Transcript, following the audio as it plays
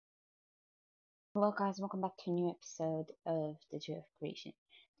Hello guys, welcome back to a new episode of The Joy of Creation.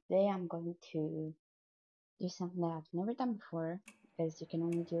 Today I'm going to do something that I've never done before because you can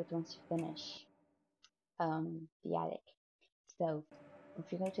only do it once you finish the attic. So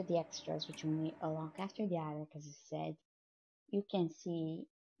if you go to the extras, which only unlock after the attic, as I said, you can see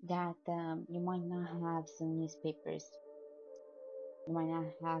that you might not have some newspapers. You might not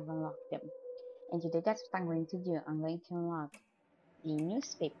have unlocked them. And today that's what I'm going to do. I'm going to unlock the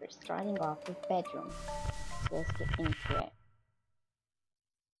newspapers, starting off with bedroom. So let's get into it.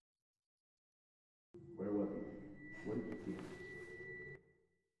 Where was he? What did you see?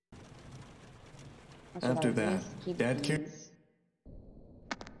 What should I After do that, is keep Dad cared. these.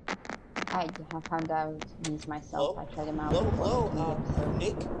 I have found out these myself. Hello? I tried them out Hello, before hello, making the episode.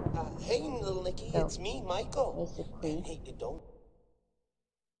 Nick? Hey, little Nicky, So it's me, Michael. basically, Hey, don't what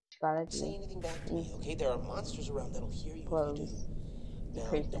you gotta say do anything back to is me, okay? There are monsters around that'll hear you if you do. close the Now,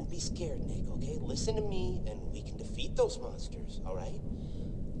 don't be curtains. scared, Nick, okay? Listen to me, and we can defeat those monsters, alright?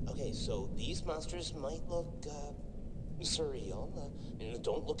 Okay, so these monsters might look, surreal.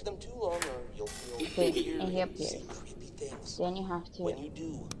 Don't look at them too long, or you'll feel Okay, weird and he and see appears. creepy things. Then you have to When you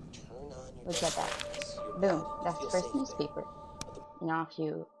do, turn on your look best at that. brightness. Your Boom, bed, you that's the feel first safe there. newspaper. Now if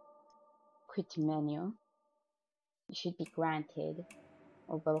you quit the menu, you should be granted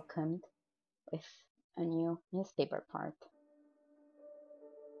or welcomed with a new newspaper part.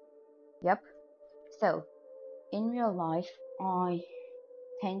 Yep. So in real life, I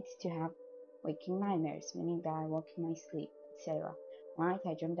tend to have waking nightmares, meaning that I woke in my sleep, etc. One night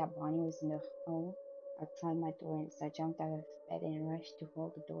I dreamed that Bonnie was in the hall outside my door, and so I jumped out of bed and rushed to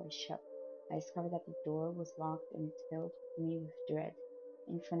hold the door shut. I discovered that the door was locked and it filled me with dread.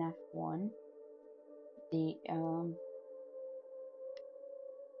 In FNAF 1, the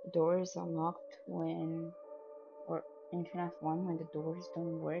doors unlocked or in FNAF 1, when the doors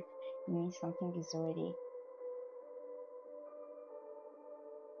don't work, it means something is already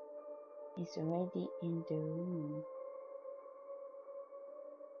in the room.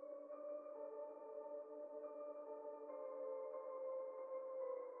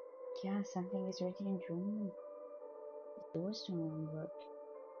 Yeah, something is already in the room. The doors don't work.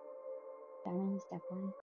 That means that Bonnie